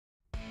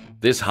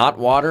This hot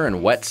water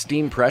and wet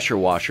steam pressure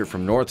washer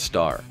from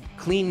NorthStar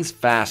cleans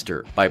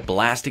faster by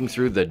blasting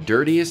through the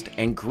dirtiest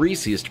and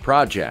greasiest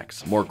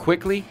projects more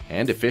quickly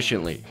and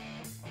efficiently.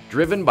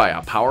 Driven by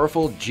a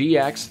powerful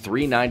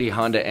GX390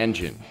 Honda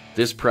engine,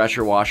 this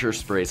pressure washer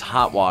sprays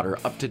hot water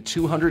up to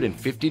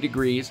 250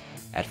 degrees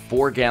at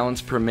 4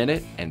 gallons per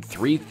minute and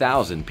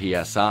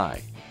 3,000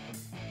 psi.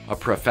 A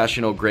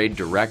professional-grade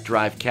direct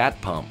drive cat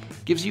pump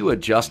gives you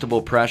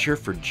adjustable pressure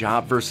for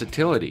job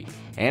versatility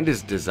and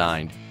is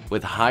designed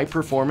with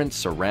high-performance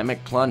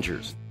ceramic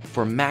plungers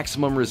for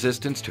maximum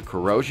resistance to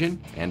corrosion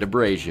and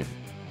abrasion.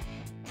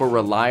 For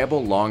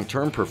reliable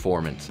long-term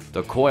performance,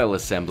 the coil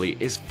assembly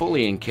is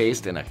fully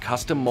encased in a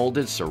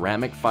custom-molded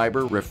ceramic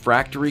fiber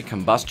refractory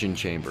combustion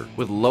chamber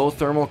with low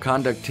thermal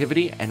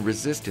conductivity and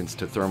resistance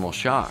to thermal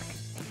shock.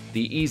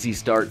 The Easy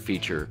Start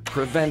feature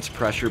prevents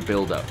pressure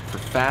buildup for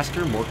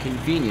faster, more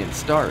convenient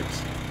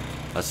starts.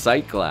 A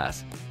sight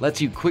glass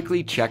lets you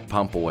quickly check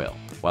pump oil,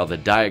 while the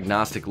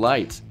diagnostic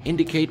lights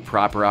indicate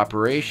proper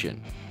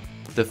operation.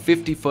 The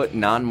 50-foot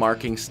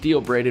non-marking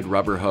steel-braided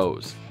rubber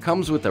hose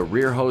comes with a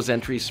rear hose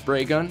entry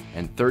spray gun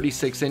and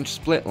 36-inch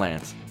split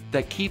lance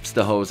that keeps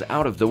the hose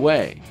out of the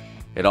way.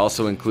 It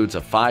also includes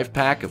a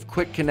 5-pack of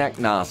Quick Connect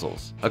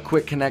nozzles, a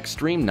Quick Connect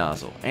stream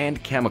nozzle,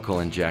 and chemical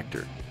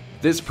injector.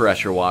 This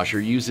pressure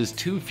washer uses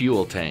 2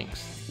 fuel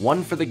tanks,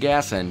 one for the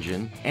gas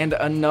engine and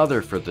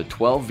another for the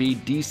 12V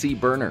DC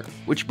burner,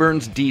 which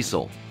burns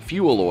diesel,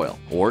 fuel oil,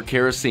 or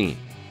kerosene.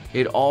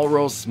 It all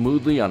rolls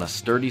smoothly on a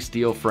sturdy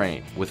steel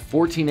frame with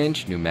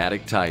 14-inch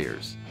pneumatic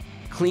tires.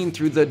 Clean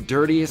through the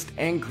dirtiest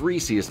and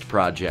greasiest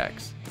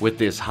projects with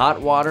this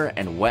hot water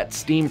and wet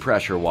steam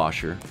pressure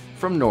washer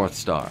from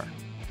NorthStar.